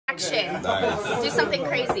action. Do something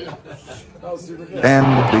crazy. And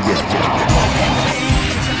begin.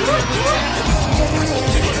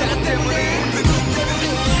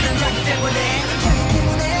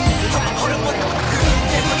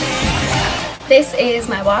 This is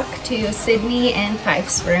my walk to Sydney and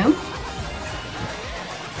Fife's room.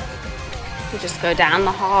 We just go down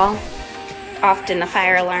the hall. Often the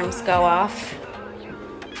fire alarms go off.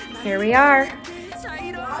 Here we are.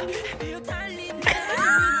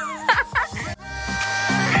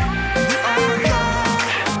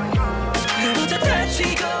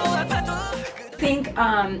 I think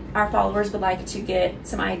our followers would like to get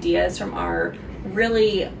some ideas from our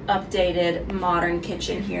really updated modern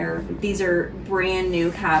kitchen here. These are brand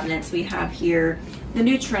new cabinets we have here. The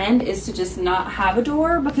new trend is to just not have a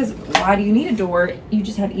door, because why do you need a door? You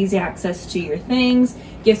just have easy access to your things.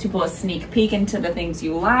 Gives people a sneak peek into the things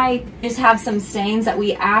you like. Just have some stains that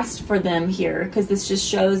we asked for them here, because this just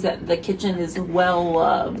shows that the kitchen is well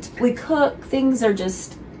loved. We cook, things are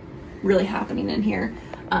just really happening in here.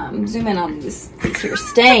 Zoom in on these here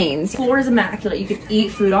stains. Floor is immaculate. You could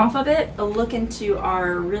eat food off of it. A look into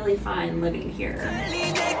our really fine living here.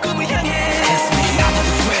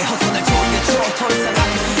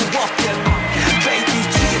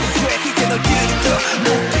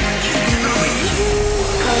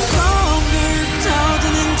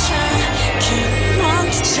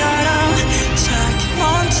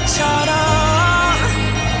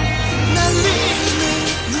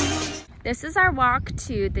 This is our walk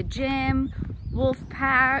to the gym,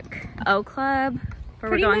 Wolfpack, O Club, where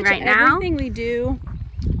we're going right now. Everything we do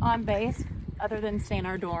on base, other than stay in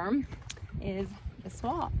our dorm, is this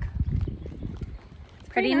walk. It's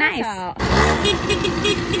pretty nice.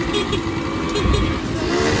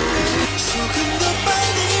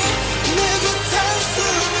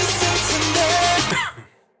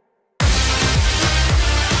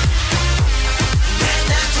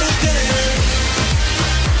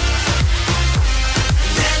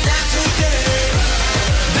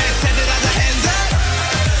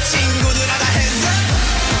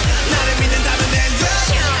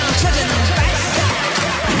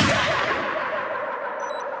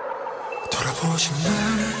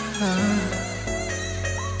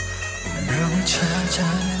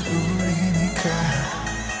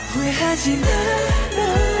 후회하지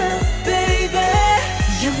마라, baby.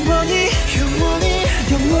 영원히, 영원히,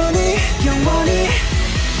 영원히, 영원히.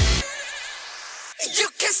 You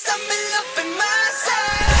can't stop me loving myself.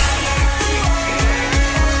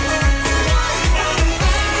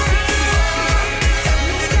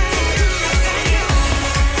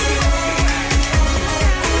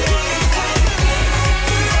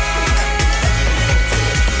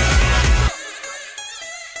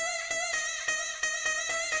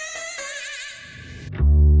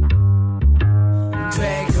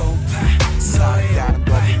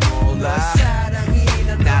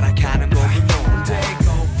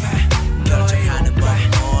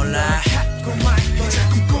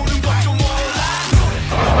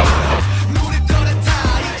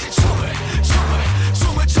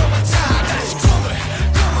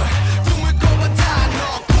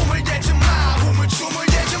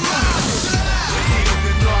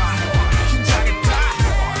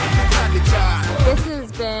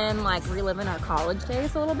 Like reliving our college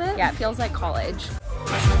days a little bit. Yeah, it feels like college.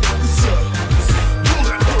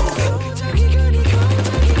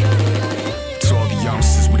 To all the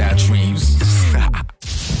youngsters without dreams,